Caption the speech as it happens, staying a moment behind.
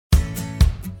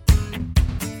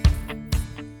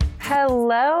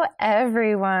Hello,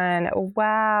 everyone.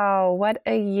 Wow, what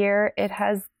a year it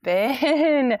has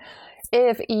been.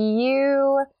 If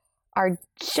you are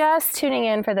just tuning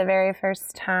in for the very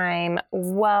first time,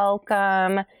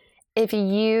 welcome. If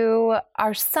you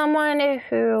are someone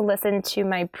who listened to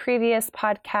my previous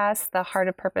podcast, the Heart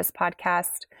of Purpose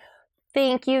podcast,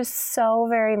 thank you so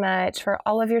very much for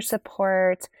all of your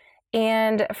support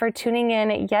and for tuning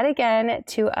in yet again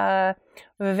to a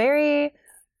very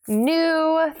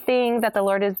new thing that the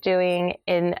Lord is doing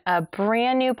in a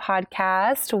brand new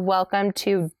podcast. Welcome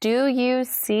to Do You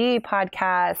See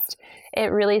podcast.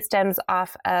 It really stems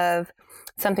off of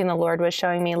something the Lord was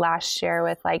showing me last year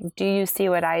with do you see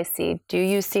what I see? Do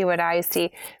you see what I see?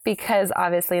 Because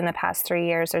obviously in the past 3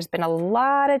 years, there's been a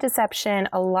lot of deception,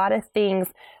 a lot of things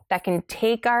that can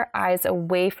take our eyes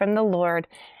away from the Lord.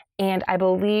 And I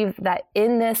believe that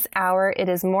in this hour, it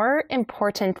is more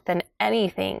important than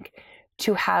anything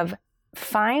to have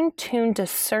fine-tuned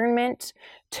discernment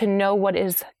to know what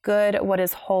is good, what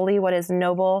is holy, what is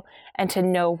noble, and to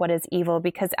know what is evil.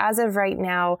 Because as of right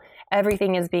now,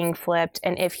 everything is being flipped.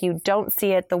 And if you don't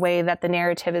see it the way that the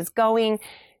narrative is going,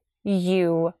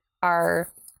 you are,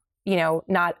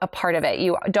 not a part of it.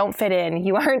 You don't fit in.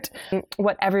 You aren't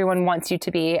what everyone wants you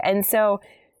to be. And so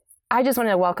I just want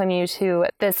to welcome you to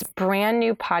this brand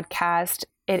new podcast.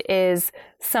 It is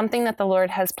something that the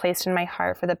Lord has placed in my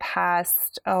heart for the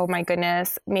past, oh my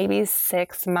goodness, maybe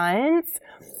 6 months.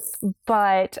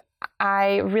 But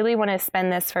I really want to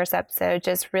spend this first episode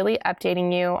just really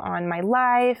updating you on my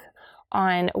life,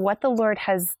 on what the Lord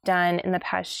has done in the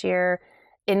past year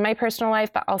in my personal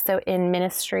life, but also in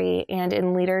ministry and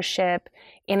in leadership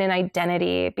and in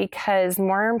identity. Because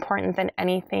more important than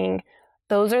anything,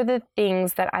 those are the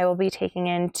things that I will be taking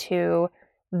into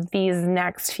these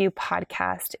next few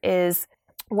podcasts, is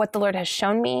what the Lord has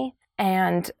shown me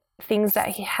and things that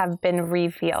have been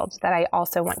revealed that I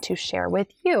also want to share with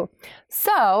you.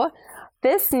 So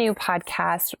this new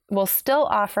podcast will still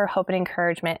offer hope and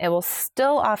encouragement. It will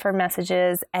still offer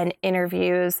messages and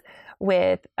interviews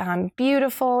with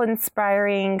beautiful,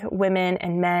 inspiring women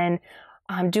and men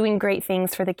doing great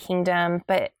things for the kingdom.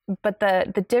 But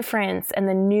the difference and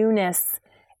the newness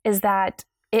is that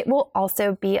it will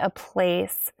also be a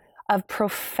place of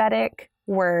prophetic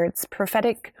words,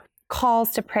 prophetic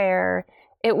calls to prayer.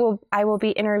 I will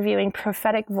be interviewing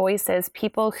prophetic voices,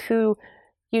 people who,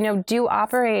 do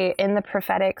operate in the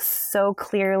prophetic so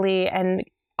clearly and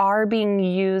are being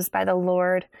used by the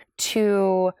Lord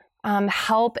to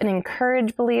help and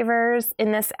encourage believers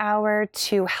in this hour,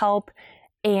 to help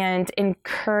and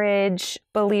encourage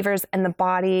believers in the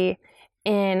body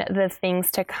in the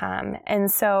things to come. And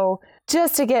so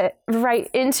just to get right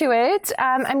into it,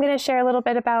 I'm going to share a little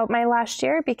bit about my last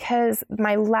year, because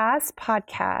my last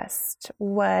podcast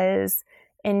was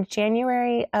in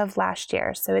January of last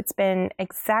year. So it's been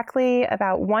exactly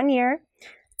about 1 year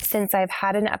since I've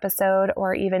had an episode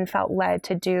or even felt led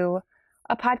to do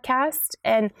a podcast.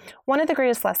 And one of the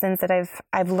greatest lessons that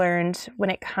I've learned when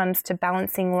it comes to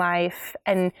balancing life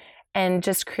and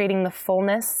just creating the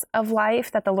fullness of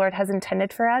life that the Lord has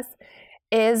intended for us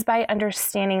is by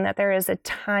understanding that there is a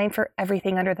time for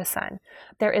everything under the sun.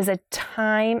 There is a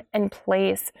time and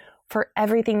place for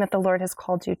everything that the Lord has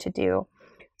called you to do.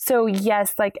 So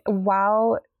yes,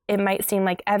 while it might seem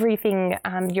like everything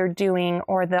you're doing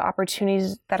or the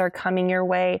opportunities that are coming your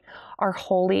way are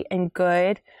holy and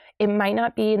good, it might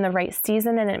not be in the right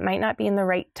season and it might not be in the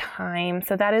right time.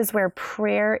 So that is where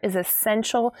prayer is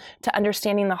essential to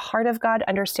understanding the heart of God,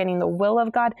 understanding the will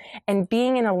of God, and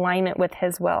being in alignment with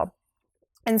His will.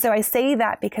 And so I say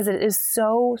that because it is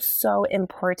so, so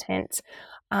important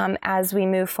as we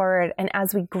move forward and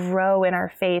as we grow in our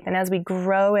faith and as we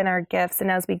grow in our gifts and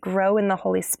as we grow in the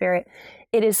Holy Spirit.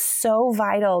 It is so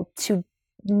vital to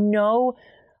know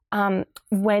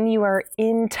when you are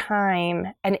in time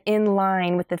and in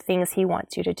line with the things He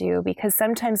wants you to do, because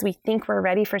sometimes we think we're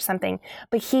ready for something,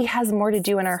 but He has more to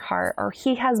do in our heart, or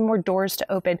He has more doors to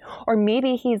open, or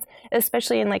maybe He's,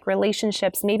 especially in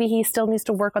relationships, maybe He still needs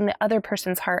to work on the other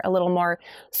person's heart a little more.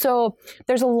 So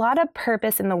there's a lot of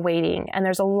purpose in the waiting, and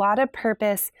there's a lot of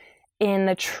purpose in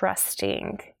the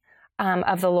trusting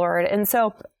of the Lord. And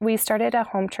so we started a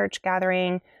home church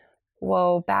gathering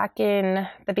back in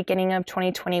the beginning of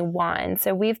 2021.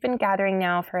 So we've been gathering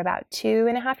now for about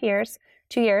 2.5 years,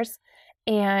 2 years.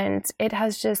 And it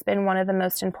has just been one of the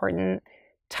most important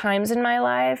times in my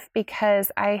life,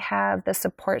 because I have the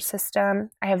support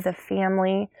system. I have the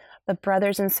family, the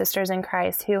brothers and sisters in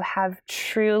Christ who have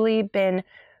truly been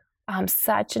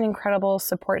such an incredible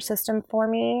support system for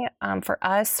me, for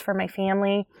us, for my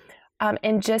family.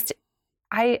 And just,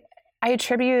 I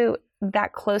attribute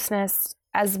that closeness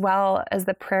as well as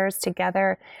the prayers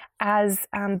together as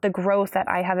the growth that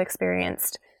I have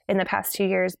experienced in the past 2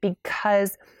 years,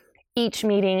 because each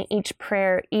meeting, each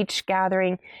prayer, each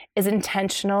gathering is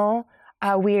intentional.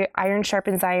 Iron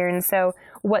sharpens iron. So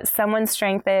what someone's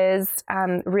strength is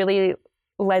really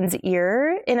lends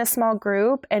ear in a small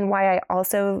group, and why I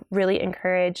also really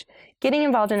encourage getting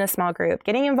involved in a small group,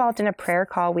 getting involved in a prayer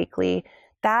call weekly.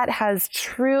 That has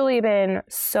truly been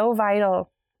so vital.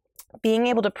 Being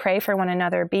able to pray for one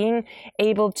another, being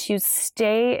able to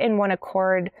stay in one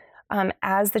accord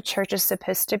as the church is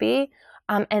supposed to be.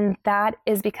 And that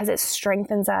is because it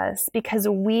strengthens us, because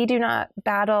we do not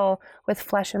battle with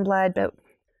flesh and blood, but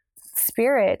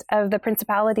spirit of the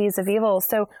principalities of evil.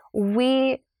 So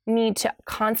we need to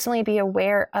constantly be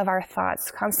aware of our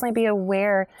thoughts, constantly be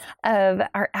aware of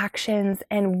our actions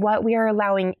and what we are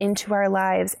allowing into our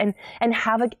lives, and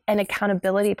have an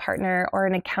accountability partner or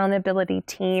an accountability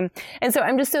team. And so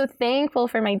I'm just so thankful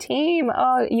for my team.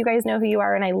 Oh, you guys know who you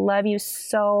are, and I love you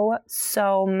so,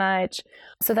 so much.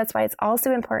 So that's why it's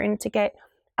also important to get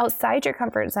outside your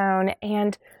comfort zone.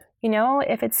 And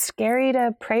if it's scary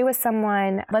to pray with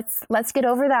someone, let's get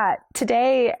over that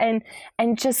today and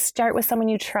just start with someone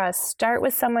you trust. Start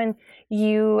with someone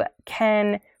you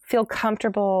can feel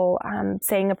comfortable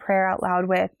saying a prayer out loud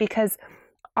with, because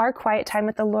our quiet time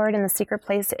with the Lord in the secret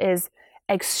place is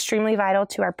extremely vital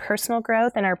to our personal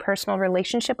growth and our personal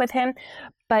relationship with Him.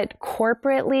 But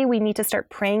corporately, we need to start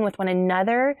praying with one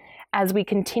another as we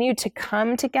continue to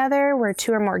come together. Where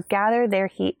two or more gather, there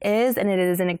He is, and it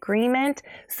is an agreement,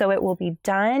 so it will be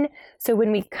done. So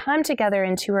when we come together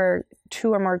in two or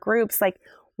more groups, like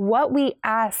what we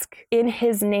ask in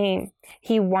His name,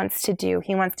 He wants to do,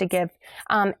 He wants to give.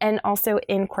 And also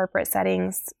in corporate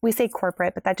settings, we say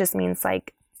corporate, but that just means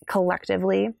like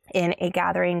collectively in a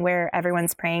gathering where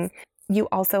everyone's praying. You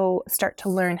also start to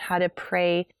learn how to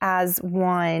pray as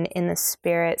one in the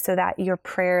Spirit, so that your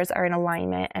prayers are in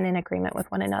alignment and in agreement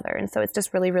with one another. And so it's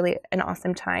just really, really an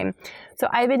awesome time. So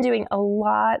I've been doing a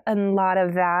lot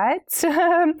of that.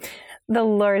 The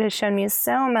Lord has shown me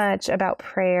so much about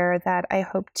prayer that I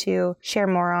hope to share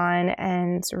more on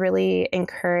and really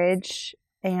encourage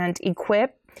and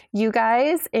equip you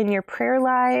guys in your prayer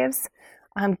lives,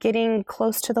 getting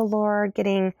close to the Lord,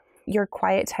 getting your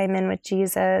quiet time in with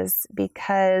Jesus,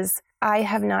 because I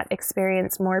have not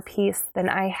experienced more peace than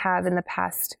I have in the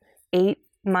past 8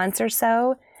 months or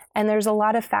so. And there's a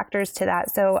lot of factors to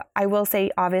that. So I will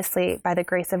say, obviously, by the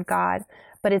grace of God,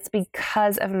 but it's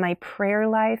because of my prayer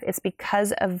life. It's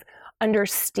because of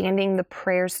understanding the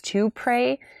prayers to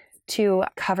pray, to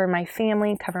cover my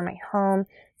family, cover my home,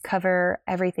 cover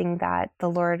everything that the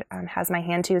Lord has my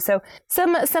hand to. So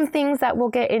some things that we'll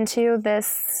get into this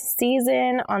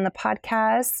season on the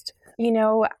podcast.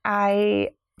 I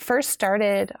first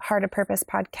started Heart of Purpose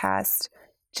podcast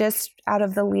just out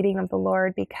of the leading of the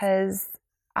Lord, because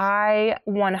I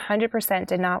 100%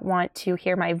 did not want to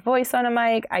hear my voice on a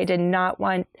mic. I did not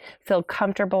feel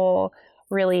comfortable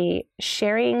really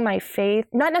sharing my faith,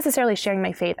 not necessarily sharing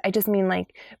my faith. I just mean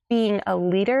like being a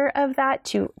leader of that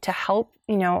to help,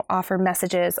 offer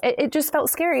messages. It just felt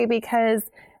scary, because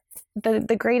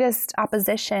the greatest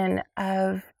opposition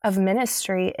of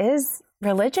ministry is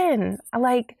religion.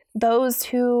 Like those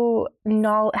who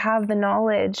have the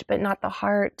knowledge, but not the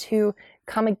heart, to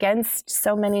come against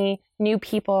so many new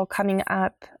people coming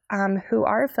up who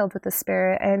are filled with the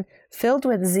Spirit and filled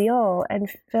with zeal and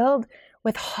filled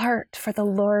with heart for the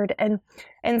Lord.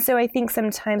 And so I think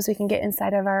sometimes we can get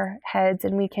inside of our heads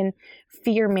and we can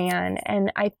fear man.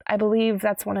 And I believe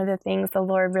that's one of the things the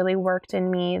Lord really worked in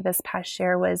me this past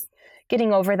year, was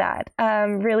getting over that,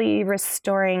 really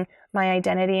restoring my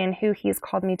identity in who He's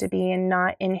called me to be, and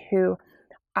not in who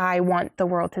I want the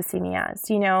world to see me as.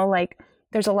 Like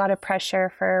there's a lot of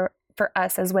pressure for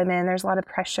us as women. There's a lot of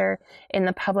pressure in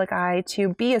the public eye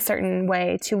to be a certain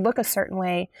way, to look a certain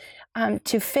way,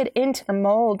 to fit into the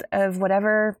mold of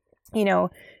whatever,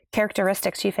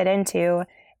 characteristics you fit into.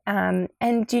 And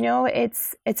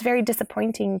it's very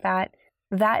disappointing that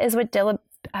is what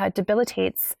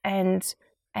debilitates and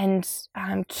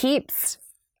keeps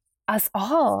us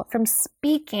all from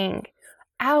speaking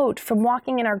out, from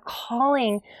walking in our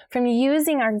calling, from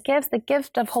using our gifts, the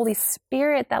gift of Holy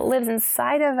Spirit that lives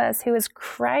inside of us, who is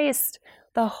Christ,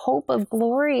 the hope of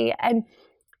glory. And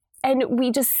we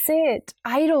just sit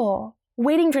idle,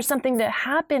 waiting for something to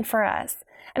happen for us.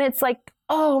 And it's like,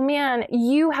 oh man,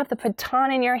 you have the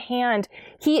baton in your hand.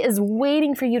 He is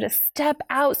waiting for you to step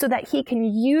out so that He can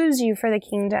use you for the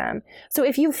kingdom. So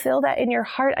if you feel that in your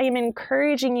heart, I am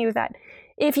encouraging you that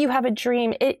If you have a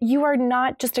dream, you are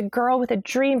not just a girl with a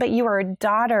dream, but you are a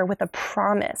daughter with a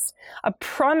promise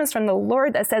from the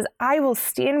Lord that says, I will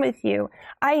stand with you.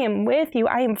 I am with you.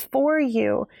 I am for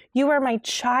you. You are my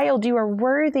child. You are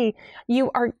worthy.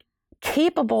 You are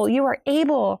capable. You are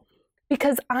able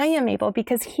because I am able,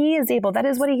 because he is able. That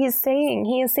is what he is saying.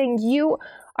 He is saying you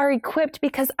are equipped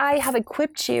because I have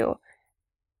equipped you.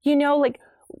 You know, like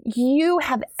you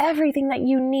have everything that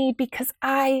you need because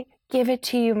I give it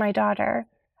to you, my daughter.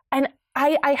 And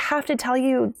I have to tell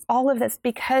you all of this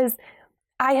because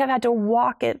I have had to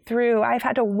walk it through. I've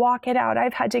had to walk it out.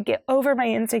 I've had to get over my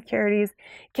insecurities,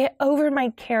 get over my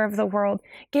care of the world,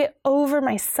 get over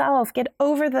myself, get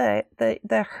over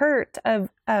the hurt of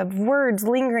words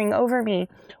lingering over me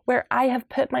where I have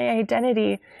put my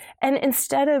identity. And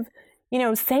instead of,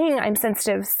 saying I'm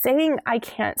sensitive, saying I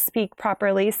can't speak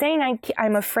properly, saying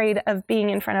I'm afraid of being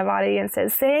in front of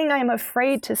audiences, saying I'm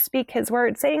afraid to speak his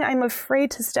word, saying I'm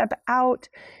afraid to step out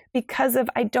because of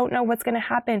I don't know what's going to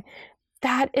happen.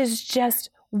 That is just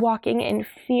walking in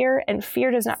fear, and fear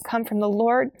does not come from the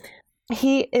Lord.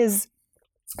 He is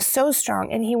so strong,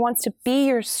 and he wants to be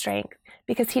your strength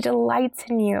because he delights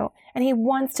in you and he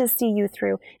wants to see you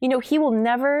through. He will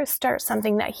never start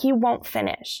something that he won't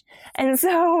finish. And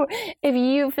so if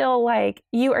you feel like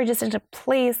you are just in a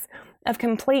place of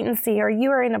complacency, or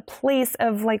you are in a place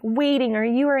of like waiting, or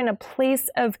you are in a place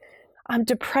of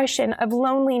depression, of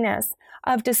loneliness,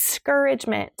 of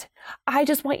discouragement, I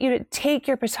just want you to take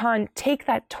your baton, take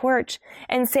that torch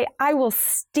and say, I will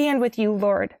stand with you,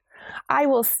 Lord. I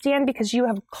will stand because you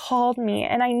have called me,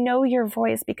 and I know your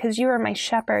voice because you are my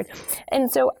shepherd.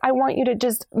 And so I want you to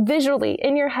just visually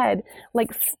in your head,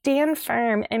 like stand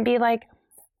firm and be like,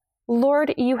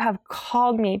 Lord, you have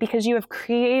called me because you have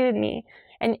created me,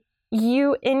 and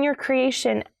you in your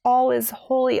creation, all is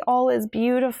holy, all is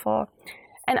beautiful.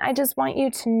 And I just want you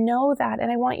to know that,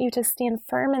 and I want you to stand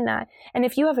firm in that. And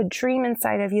if you have a dream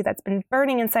inside of you that's been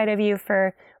burning inside of you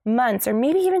for months, or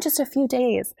maybe even just a few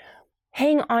days,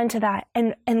 hang on to that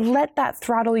and let that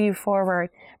throttle you forward,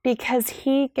 because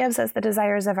he gives us the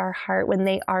desires of our heart when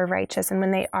they are righteous and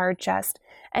when they are just.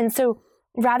 And so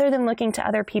rather than looking to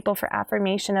other people for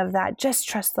affirmation of that, just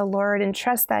trust the Lord and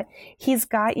trust that he's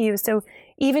got you. So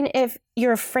even if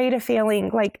you're afraid of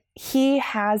failing, like he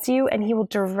has you and he will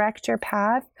direct your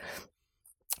path.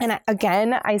 And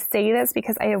I say this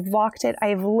because I have walked it. I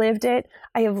have lived it.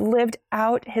 I have lived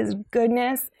out his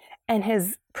goodness and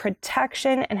his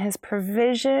protection and his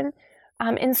provision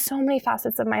in so many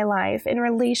facets of my life, in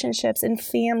relationships, in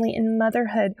family, in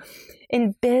motherhood,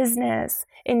 in business,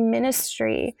 in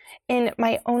ministry, in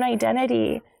my own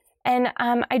identity. And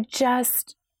I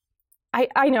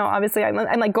know, obviously, I'm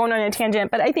like going on a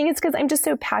tangent, but I think it's because I'm just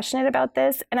so passionate about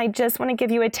this. And I just want to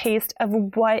give you a taste of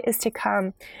what is to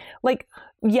come. Like,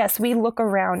 yes, we look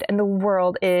around and the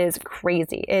world is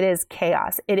crazy. It is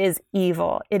chaos. It is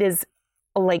evil. It is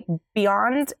like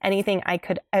beyond anything I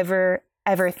could ever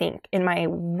think in my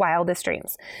wildest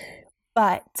dreams.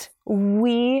 But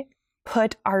we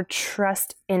put our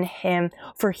trust in him,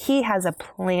 for he has a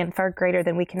plan far greater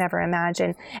than we can ever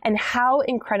imagine. And how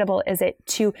incredible is it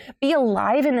to be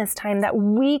alive in this time that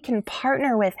we can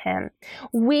partner with him.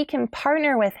 We can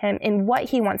partner with him in what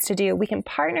he wants to do. We can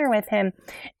partner with him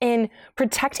in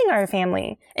protecting our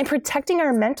family, in protecting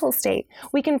our mental state.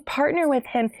 We can partner with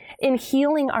him in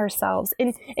healing ourselves,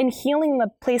 in healing the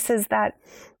places that,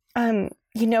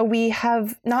 we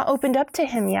have not opened up to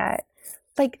him yet.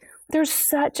 Like, there's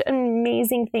such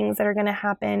amazing things that are going to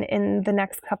happen in the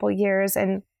next couple years.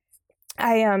 And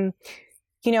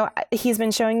he's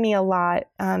been showing me a lot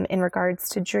in regards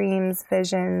to dreams,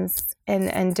 visions,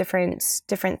 and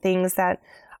different things that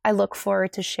I look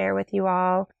forward to share with you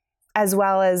all, as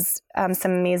well as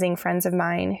some amazing friends of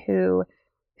mine who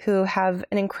have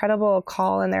an incredible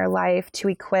call in their life to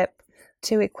equip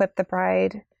the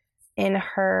bride in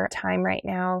her time right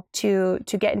now, to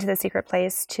get into the secret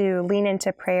place, to lean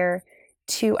into prayer,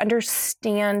 to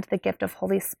understand the gift of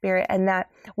Holy Spirit, and that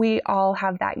we all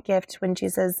have that gift when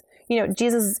Jesus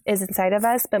is inside of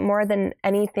us. But more than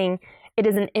anything, it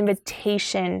is an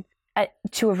invitation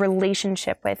to a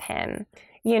relationship with him.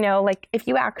 Like if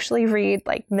you actually read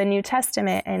like the New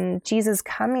Testament and Jesus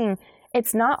coming,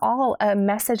 it's not all a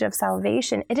message of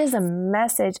salvation. It is a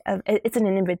message of, it's an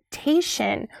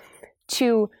invitation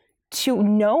to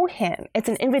know him. It's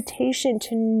an invitation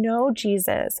to know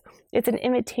Jesus. It's an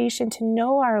invitation to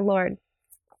know our Lord.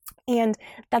 And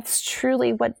that's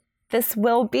truly what this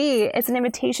will be. It's an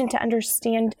invitation to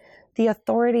understand the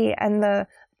authority and the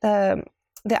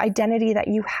identity that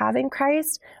you have in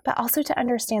Christ, but also to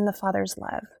understand the Father's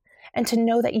love and to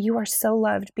know that you are so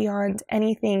loved beyond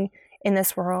anything in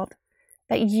this world,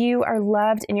 that you are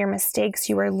loved in your mistakes.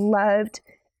 You are loved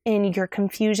in your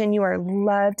confusion. You are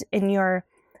loved in your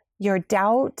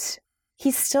doubt.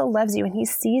 He still loves you and he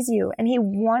sees you and he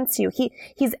wants you.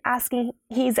 He's asking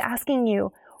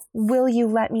you, will you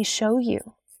let me show you?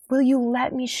 Will you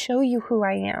let me show you who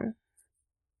I am?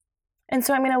 And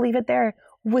so I'm going to leave it there.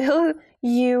 Will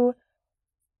you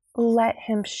let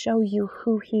him show you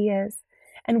who he is?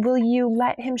 And will you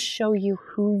let him show you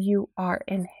who you are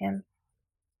in him?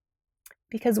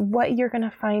 Because what you're going to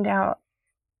find out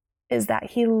is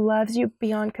that he loves you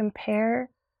beyond compare,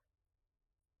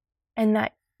 and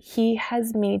that he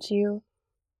has made you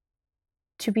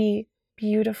to be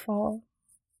beautiful,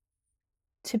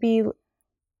 to be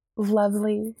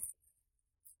lovely,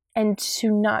 and to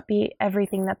not be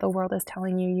everything that the world is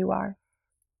telling you you are.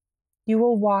 You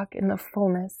will walk in the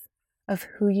fullness of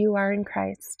who you are in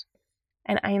Christ.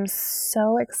 And I am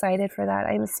so excited for that.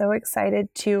 I am so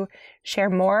excited to share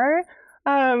more.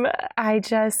 I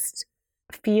just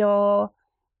feel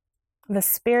the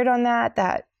Spirit on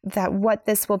that what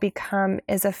this will become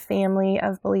is a family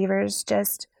of believers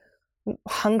just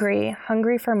hungry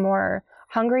for more,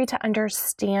 hungry to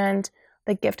understand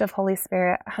the gift of Holy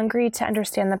Spirit, hungry to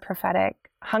understand the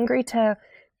prophetic, hungry to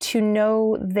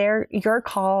know your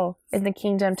call in the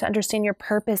kingdom, to understand your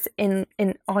purpose in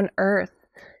on earth,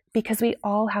 because we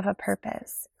all have a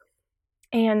purpose.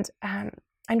 And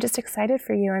I'm just excited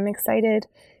for you. I'm excited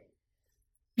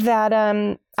that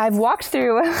I've walked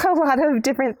through a lot of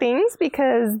different things,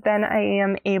 because then I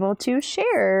am able to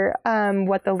share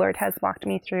what the Lord has walked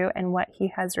me through and what he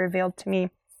has revealed to me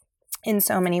in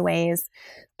so many ways.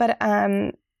 But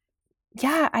I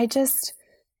just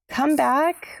come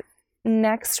back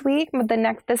next week.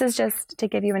 This is just to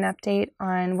give you an update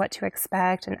on what to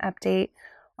expect, an update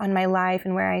on my life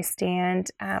and where I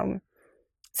stand,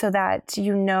 so that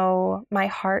you know my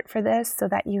heart for this, so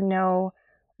that you know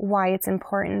why it's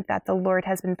important that the Lord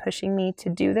has been pushing me to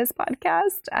do this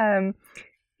podcast.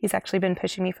 He's actually been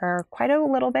pushing me for quite a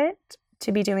little bit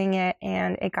to be doing it,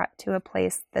 and it got to a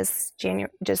place this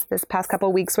past couple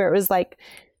of weeks where it was like,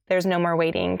 there's no more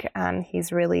waiting.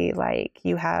 He's really like,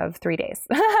 you have 3 days.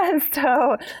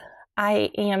 So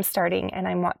I am starting, and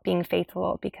I'm being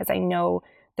faithful, because I know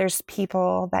there's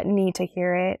people that need to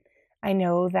hear it. I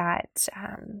know that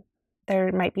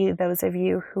there might be those of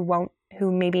you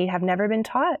who maybe have never been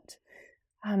taught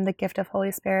the gift of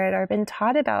Holy Spirit, or been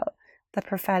taught about the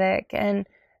prophetic. And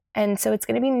so it's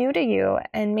going to be new to you,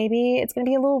 and maybe it's going to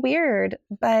be a little weird,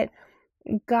 but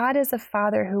God is a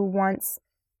Father who wants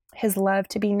his love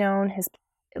to be known,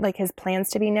 his plans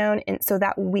to be known, and so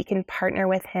that we can partner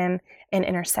with him in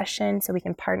intercession, so we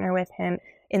can partner with him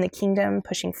in the kingdom,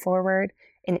 pushing forward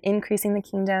and increasing the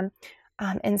kingdom.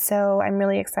 And so I'm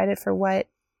really excited for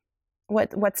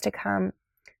what's to come,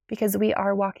 because we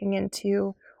are walking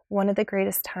into one of the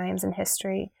greatest times in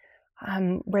history,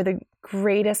 where the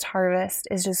greatest harvest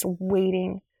is just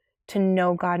waiting to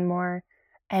know God more.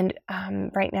 And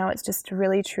right now it's just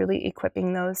really, truly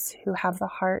equipping those who have the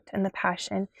heart and the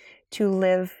passion to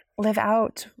live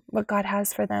out what God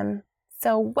has for them.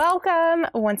 So welcome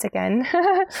once again.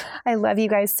 I love you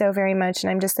guys so very much,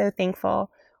 and I'm just so thankful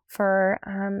for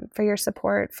your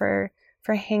support, for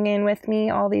hanging with me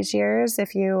all these years.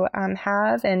 If you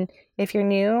have, and if you're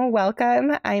new,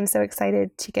 welcome. I'm so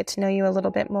excited to get to know you a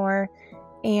little bit more.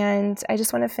 And I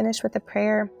just want to finish with a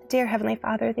prayer. Dear Heavenly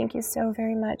Father, thank you so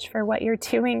very much for what you're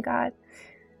doing, God.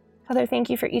 Father, thank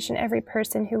you for each and every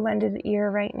person who lended an ear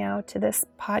right now to this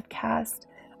podcast.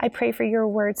 I pray for your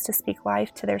words to speak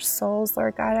life to their souls,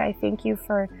 Lord God. I thank you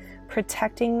for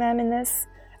protecting them in this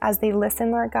as they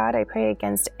listen, Lord God. I pray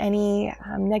against any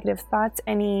negative thoughts,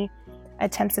 any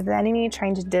attempts of the enemy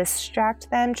trying to distract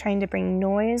them, trying to bring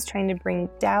noise, trying to bring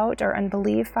doubt or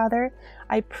unbelief, Father.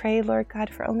 I pray, Lord God,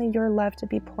 for only your love to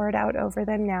be poured out over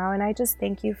them now. And I just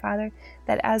thank you, Father,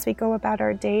 that as we go about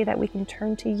our day, that we can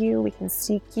turn to you, we can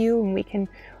seek you, and we can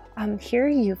hear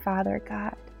you, Father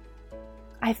God.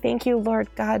 I thank you, Lord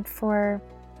God, for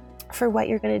what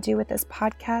you're going to do with this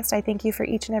podcast. I thank you for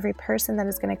each and every person that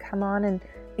is going to come on and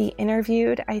be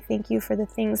interviewed. I thank you for the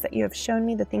things that you have shown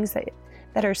me, the things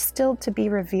that are still to be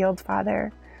revealed,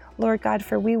 Father. Lord God,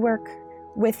 for we work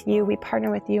with you, we partner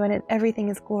with you, and everything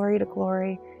is glory to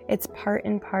glory. It's part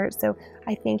in part. So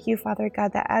I thank you, Father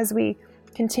God, that as we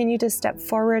continue to step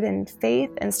forward in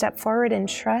faith and step forward in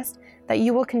trust, that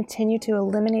you will continue to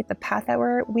illuminate the path that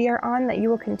we are on, that you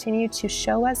will continue to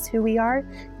show us who we are.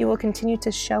 You will continue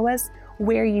to show us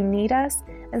where you need us.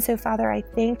 And so, Father, I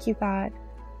thank you, God,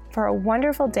 for a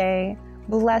wonderful day.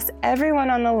 Bless everyone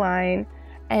on the line,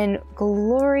 and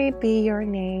glory be your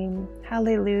name.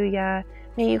 Hallelujah.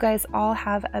 May you guys all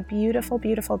have a beautiful,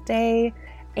 beautiful day,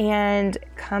 and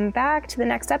come back to the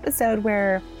next episode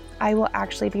where I will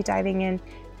actually be diving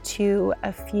into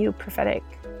a few prophetic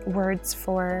words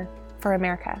for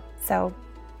America. So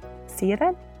see you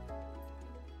then.